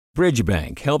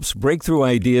Bridgebank helps breakthrough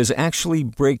ideas actually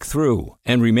break through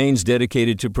and remains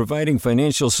dedicated to providing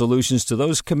financial solutions to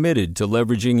those committed to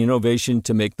leveraging innovation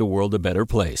to make the world a better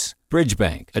place.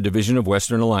 Bridgebank, a division of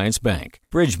Western Alliance Bank.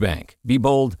 Bridgebank. Be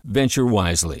bold, venture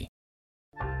wisely.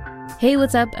 Hey,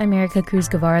 what's up? I'm Erica Cruz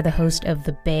Guevara, the host of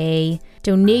The Bay.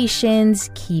 Donations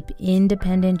keep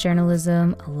independent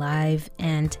journalism alive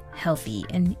and healthy.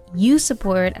 And you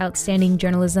support outstanding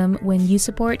journalism when you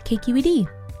support KQED.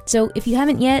 So if you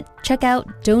haven't yet, check out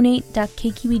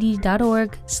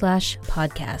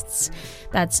donate.kqed.org/podcasts.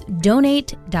 That's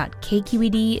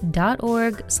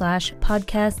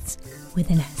donate.kqed.org/podcasts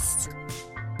with an S.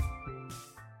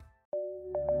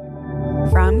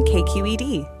 From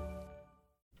KQED.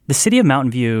 The city of Mountain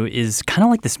View is kind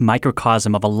of like this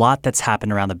microcosm of a lot that's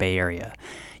happened around the Bay Area.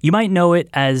 You might know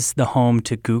it as the home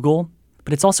to Google,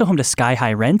 but it's also home to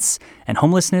sky-high rents and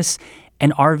homelessness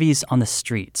and RVs on the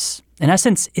streets. In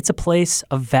essence, it's a place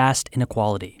of vast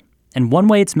inequality. And one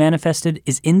way it's manifested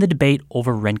is in the debate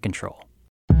over rent control.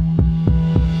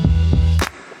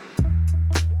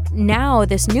 Now,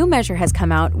 this new measure has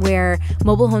come out where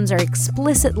mobile homes are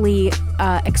explicitly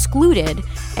excluded.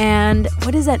 And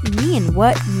what does that mean?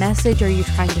 What message are you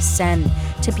trying to send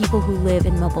to people who live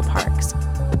in mobile parks?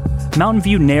 Mountain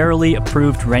View narrowly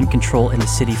approved rent control in the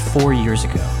city 4 years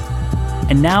ago.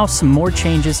 And now some more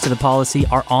changes to the policy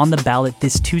are on the ballot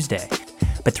this Tuesday.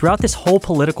 But throughout this whole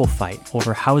political fight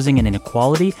over housing and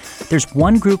inequality, there's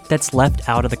one group that's left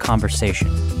out of the conversation.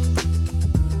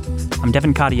 I'm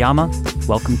Devin Katayama.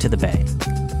 Welcome to The Bay.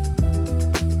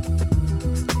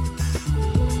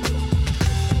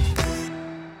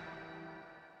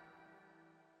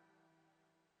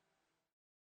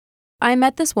 I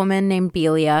met this woman named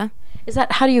Belia.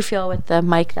 How do you feel with the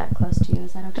mic that close to you?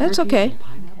 Is that okay? That's okay.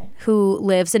 Who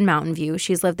lives in Mountain View.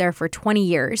 She's lived there for 20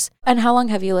 years. And how long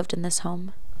have you lived in this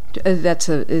home? That's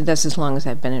as long as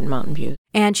I've been in Mountain View.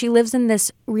 And she lives in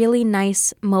this really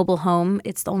nice mobile home.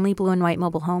 It's the only blue and white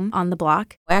mobile home on the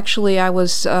block. Actually, I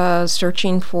was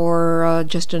searching for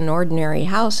just an ordinary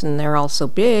house, and they're all so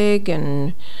big,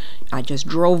 and I just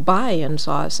drove by and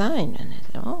saw a sign, and I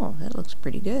thought, oh, that looks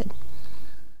pretty good.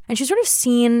 And she's sort of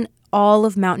seen all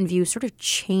of Mountain View sort of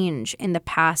change in the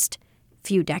past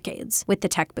few decades with the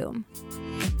tech boom.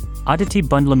 Aditi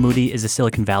Bandlamudi is a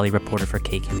Silicon Valley reporter for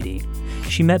KQED.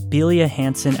 She met Belia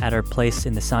Hansen at her place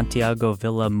in the Santiago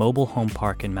Villa mobile home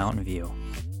park in Mountain View.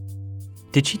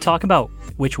 Did she talk about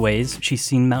which ways she's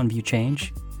seen Mountain View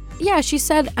change? Yeah, she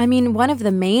said, one of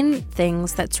the main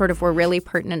things that sort of were really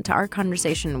pertinent to our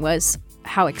conversation was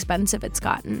how expensive it's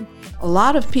gotten. A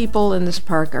lot of people in this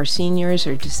park are seniors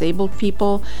or disabled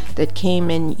people that came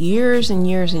in years and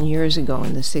years and years ago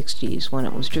in the 60s when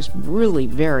it was just really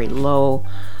very low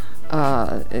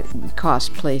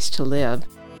cost place to live.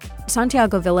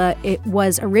 Santiago Villa, it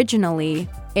was originally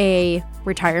a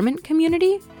retirement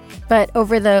community, but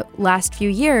over the last few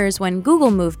years when Google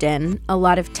moved in, a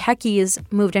lot of techies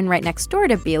moved in right next door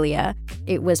to Belia.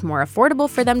 It was more affordable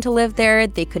for them to live there.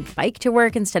 They could bike to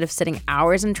work instead of sitting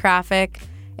hours in traffic.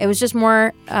 It was just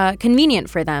more convenient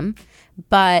for them,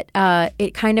 but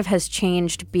it kind of has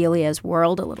changed Belia's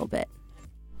world a little bit.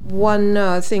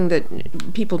 One thing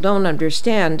that people don't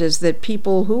understand is that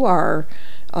people who are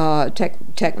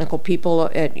technical people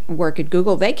at work at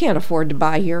Google, they can't afford to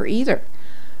buy here either.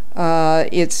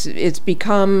 It's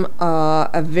become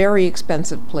a very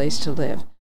expensive place to live.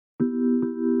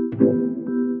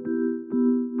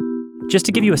 Just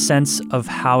to give you a sense of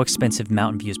how expensive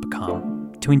Mountain View's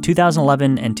become, between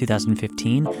 2011 and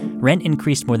 2015, rent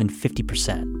increased more than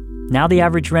 50%. Now the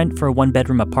average rent for a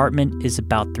one-bedroom apartment is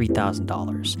about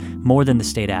 $3,000, more than the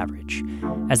state average.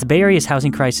 As the Bay Area's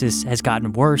housing crisis has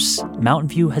gotten worse, Mountain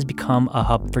View has become a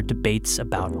hub for debates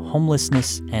about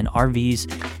homelessness and RVs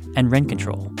and rent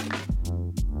control.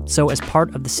 So as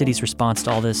part of the city's response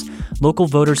to all this, local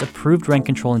voters approved rent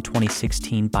control in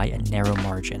 2016 by a narrow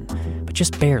margin, but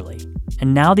just barely.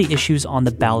 And now the issue's on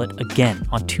the ballot again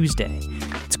on Tuesday.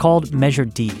 It's called Measure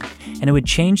D, and it would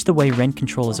change the way rent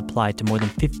control is applied to more than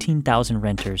 15,000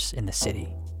 renters in the city.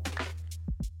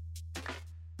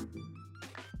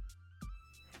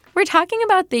 We're talking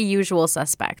about the usual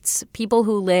suspects, people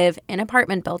who live in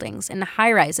apartment buildings, in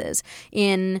high-rises,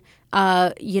 in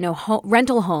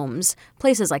rental homes,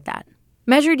 places like that.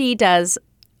 Measure D does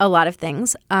a lot of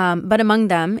things, but among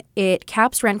them, it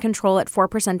caps rent control at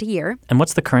 4% a year. And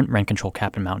what's the current rent control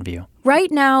cap in Mountain View?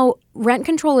 Right now, rent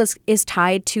control is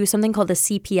tied to something called the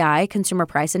CPI, Consumer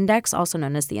Price Index, also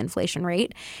known as the inflation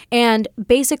rate. And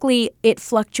basically, it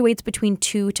fluctuates between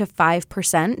 2 to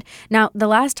 5%. Now, the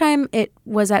last time it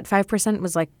was at 5%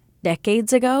 was like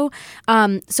decades ago.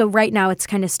 So right now it's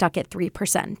kind of stuck at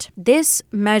 3%. This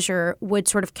measure would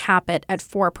sort of cap it at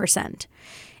 4%.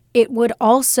 It would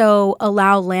also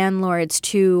allow landlords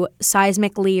to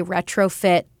seismically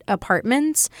retrofit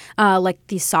apartments, like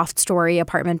these soft-story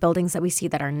apartment buildings that we see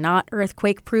that are not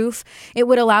earthquake-proof. It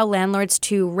would allow landlords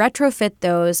to retrofit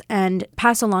those and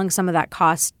pass along some of that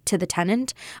cost to the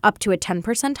tenant, up to a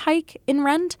 10% hike in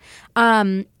rent.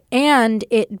 And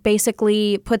it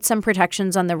basically puts some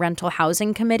protections on the rental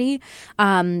housing committee,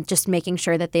 just making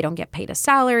sure that they don't get paid a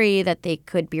salary, that they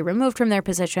could be removed from their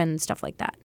position, stuff like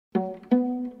that.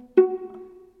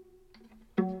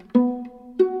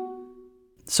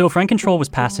 So if rent control was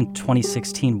passed in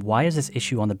 2016, why is this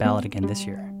issue on the ballot again this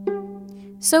year?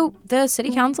 So the city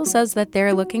council says that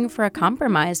they're looking for a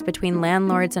compromise between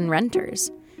landlords and renters.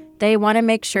 They want to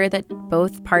make sure that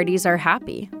both parties are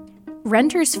happy.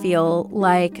 Renters feel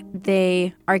like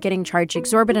they are getting charged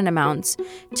exorbitant amounts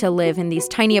to live in these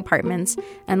tiny apartments,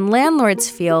 and landlords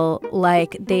feel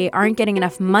like they aren't getting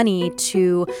enough money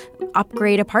to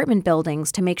upgrade apartment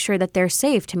buildings to make sure that they're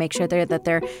safe, to make sure that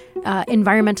they're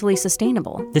environmentally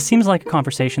sustainable. This seems like a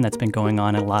conversation that's been going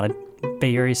on in a lot of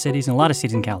Bay Area cities and a lot of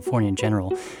cities in California in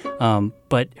general.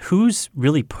 But who's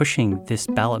really pushing this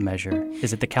ballot measure?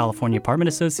 Is it the California Apartment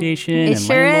Association and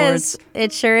landlords?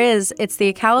 It sure is. It's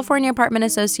the California Apartment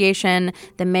Association.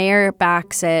 The mayor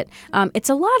backs it. It's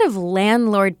a lot of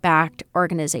landlord-backed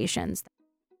organizations.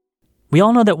 We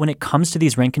all know that when it comes to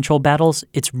these rent control battles,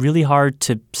 it's really hard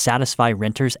to satisfy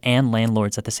renters and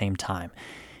landlords at the same time.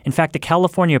 In fact, the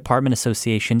California Apartment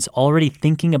Association's already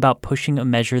thinking about pushing a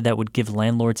measure that would give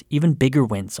landlords even bigger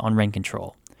wins on rent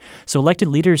control. So elected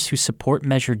leaders who support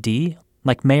Measure D,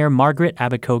 like Mayor Margaret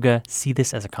Abacoga, see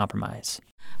this as a compromise.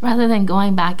 Rather than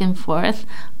going back and forth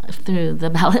through the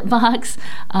ballot box,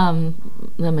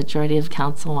 the majority of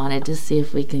council wanted to see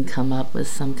if we can come up with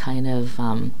some kind of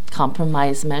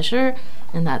compromise measure,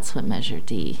 and that's what Measure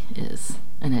D is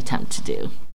an attempt to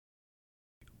do.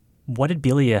 What did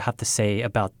Belia have to say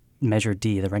about Measure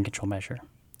D, the rent control measure?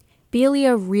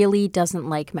 Belia really doesn't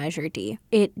like Measure D.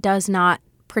 It does not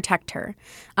protect her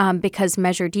because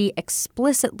Measure D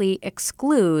explicitly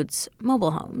excludes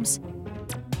mobile homes.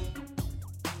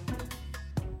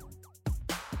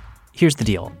 Here's the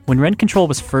deal. When rent control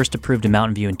was first approved in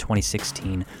Mountain View in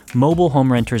 2016, mobile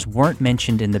home renters weren't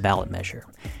mentioned in the ballot measure.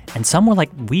 And some were like,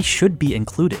 we should be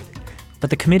included. But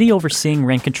the committee overseeing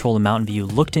rent control in Mountain View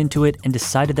looked into it and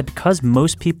decided that because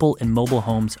most people in mobile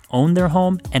homes own their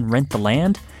home and rent the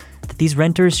land, that these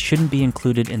renters shouldn't be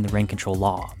included in the rent control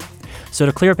law. So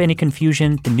to clear up any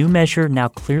confusion, the new measure now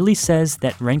clearly says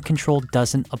that rent control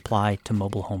doesn't apply to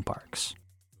mobile home parks.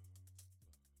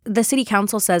 The city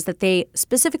council says that they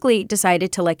specifically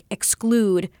decided to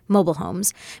exclude mobile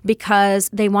homes because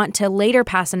they want to later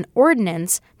pass an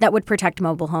ordinance that would protect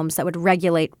mobile homes, that would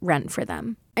regulate rent for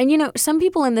them. And, some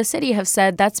people in the city have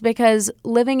said that's because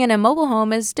living in a mobile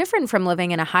home is different from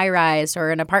living in a high-rise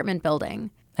or an apartment building.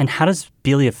 And how does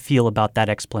Belia feel about that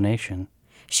explanation?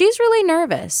 She's really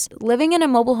nervous. Living in a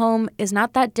mobile home is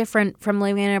not that different from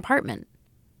living in an apartment.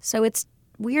 So it's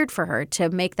weird for her to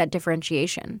make that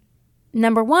differentiation.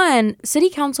 Number one, city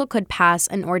council could pass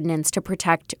an ordinance to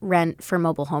protect rent for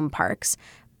mobile home parks,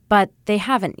 but they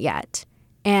haven't yet.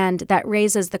 And that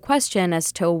raises the question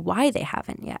as to why they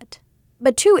haven't yet.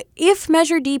 But two, if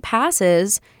Measure D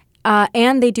passes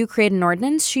and they do create an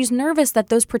ordinance, she's nervous that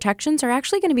those protections are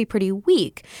actually going to be pretty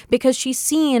weak because she's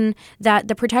seen that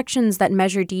the protections that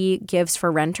Measure D gives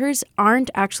for renters aren't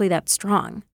actually that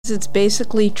strong. It's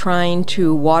basically trying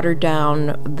to water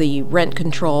down the rent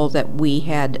control that we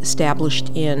had established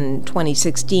in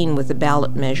 2016 with the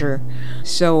ballot measure.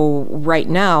 So right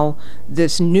now,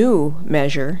 this new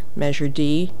measure, Measure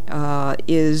D,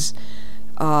 is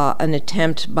an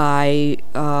attempt by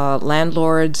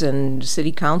landlords and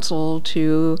city council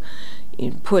to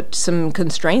put some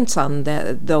constraints on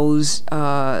those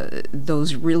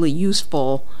really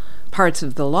useful parts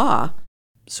of the law.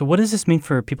 So what does this mean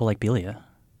for people like Belia?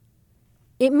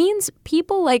 It means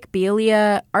people like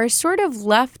Belia are sort of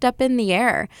left up in the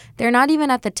air. They're not even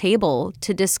at the table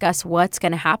to discuss what's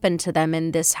going to happen to them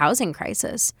in this housing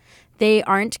crisis. They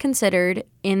aren't considered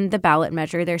in the ballot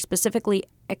measure. They're specifically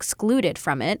excluded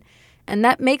from it, and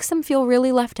that makes them feel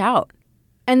really left out.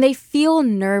 And they feel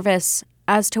nervous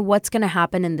as to what's going to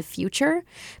happen in the future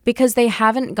because they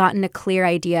haven't gotten a clear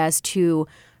idea as to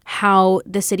how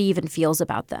the city even feels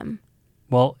about them.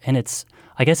 Well, and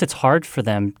I guess it's hard for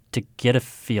them to get a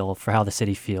feel for how the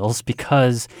city feels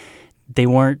because they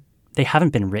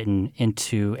haven't been written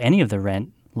into any of the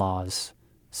rent laws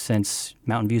since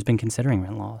Mountain View's been considering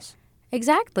rent laws.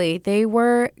 Exactly. They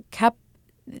were kept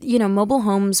mobile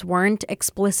homes weren't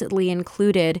explicitly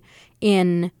included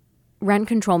in rent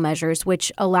control measures,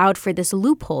 which allowed for this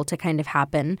loophole to kind of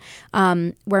happen,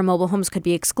 where mobile homes could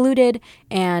be excluded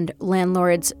and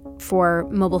landlords for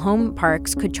mobile home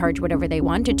parks could charge whatever they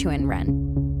wanted to in rent.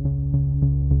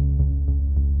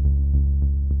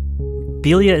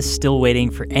 Belia is still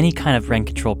waiting for any kind of rent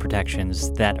control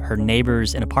protections that her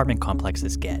neighbors in apartment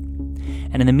complexes get.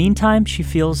 And in the meantime, she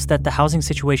feels that the housing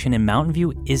situation in Mountain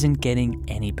View isn't getting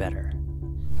any better.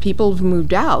 People have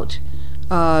moved out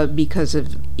because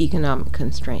of economic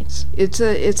constraints. It's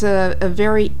a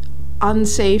very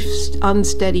unsafe,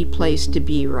 unsteady place to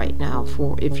be right now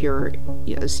for if you're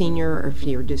a senior or if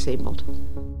you're disabled.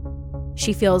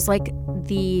 She feels like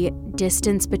the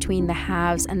distance between the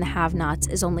haves and the have-nots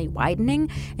is only widening,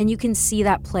 and you can see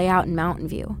that play out in Mountain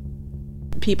View.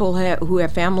 People who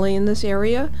have family in this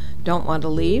area don't want to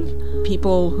leave.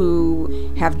 People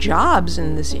who have jobs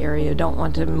in this area don't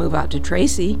want to move out to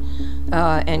Tracy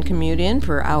and commute in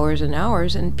for hours and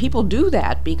hours. And people do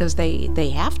that because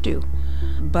they have to.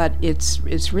 But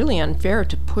it's really unfair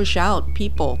to push out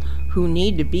people who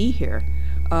need to be here.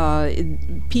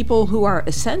 People who are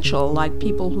essential, like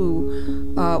people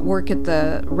who work at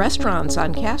the restaurants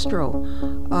on Castro,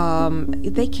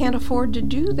 they can't afford to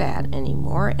do that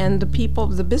anymore. And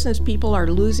the business people are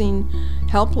losing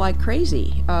help like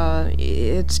crazy.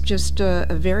 It's just a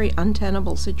very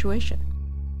untenable situation.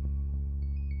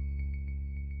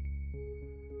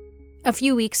 A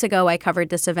few weeks ago, I covered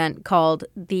this event called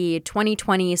the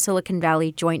 2020 Silicon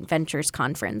Valley Joint Ventures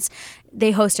Conference.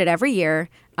 They host it every year.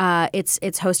 It's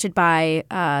hosted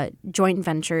by Joint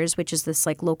Ventures, which is this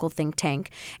like local think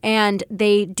tank, and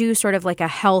they do sort of like a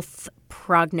health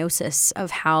prognosis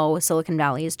of how Silicon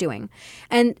Valley is doing.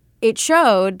 And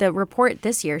the report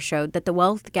this year showed that the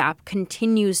wealth gap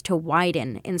continues to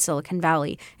widen in Silicon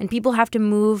Valley, and people have to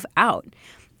move out.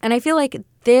 And I feel like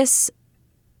this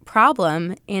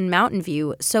problem in Mountain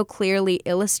View so clearly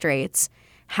illustrates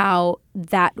how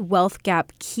that wealth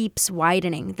gap keeps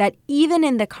widening, that even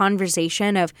in the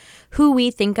conversation of who we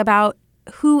think about,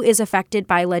 who is affected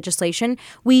by legislation,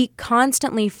 we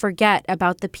constantly forget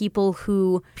about the people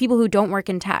who don't work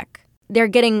in tech. They're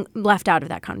getting left out of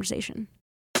that conversation.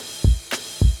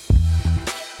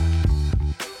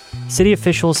 City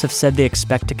officials have said they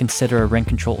expect to consider a rent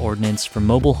control ordinance for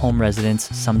mobile home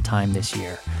residents sometime this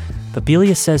year. But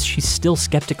Belia says she's still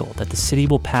skeptical that the city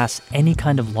will pass any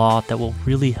kind of law that will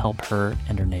really help her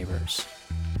and her neighbors.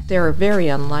 They're very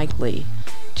unlikely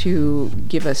to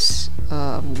give us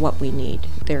what we need.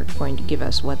 They're going to give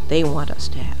us what they want us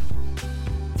to have.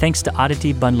 Thanks to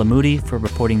Aditi Bandlamudi for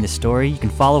reporting this story. You can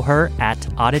follow her at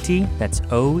Aditi, that's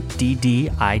ODDITY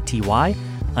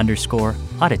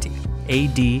 _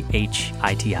 Aditi,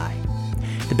 ADHITI.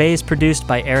 The Bay is produced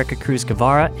by Erica Cruz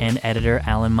Guevara and editor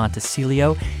Alan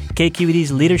Montecillo.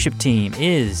 KQED's leadership team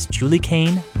is Julie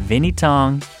Kane, Vinnie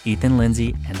Tong, Ethan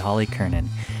Lindsay, and Holly Kernan.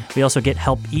 We also get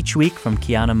help each week from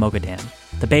Kiana Mogadam.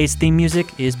 The Bay's theme music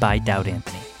is by Dowd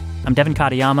Anthony. I'm Devin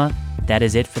Katayama. That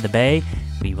is it for The Bay.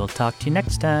 We will talk to you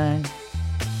next time.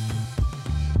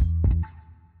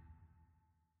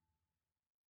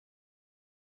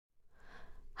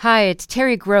 Hi, it's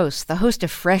Terry Gross, the host of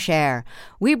Fresh Air.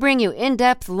 We bring you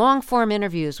in-depth, long-form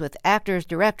interviews with actors,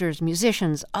 directors,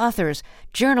 musicians, authors,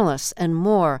 journalists, and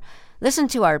more. Listen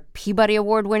to our Peabody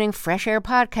Award-winning Fresh Air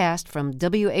podcast from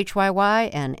WHYY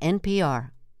and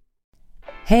NPR.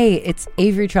 Hey, it's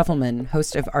Avery Trufelman,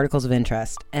 host of Articles of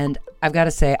Interest. And I've got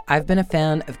to say, I've been a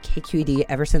fan of KQED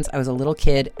ever since I was a little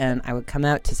kid, and I would come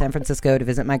out to San Francisco to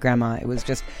visit my grandma. It was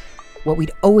just what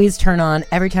we'd always turn on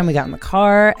every time we got in the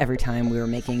car, every time we were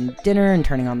making dinner and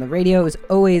turning on the radio. It was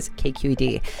always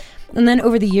KQED. And then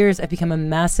over the years, I've become a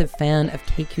massive fan of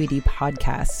KQED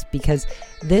podcasts because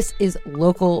this is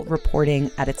local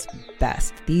reporting at its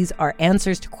best. These are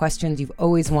answers to questions you've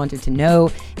always wanted to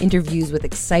know, interviews with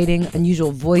exciting,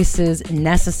 unusual voices,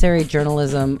 necessary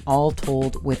journalism, all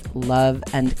told with love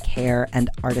and care and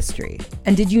artistry.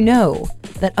 And did you know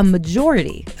that a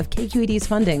majority of KQED's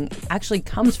funding actually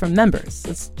comes from members?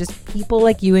 It's just people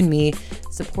like you and me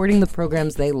supporting the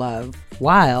programs they love,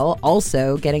 while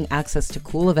also getting access to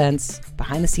cool events,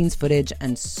 behind-the-scenes footage,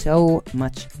 and so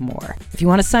much more. If you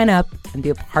want to sign up and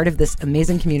be a part of this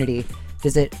amazing community,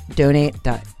 visit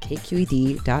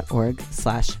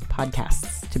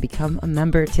donate.kqed.org/podcasts to become a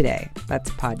member today.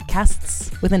 That's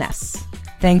podcasts with an S.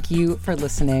 Thank you for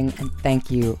listening, and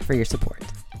thank you for your support.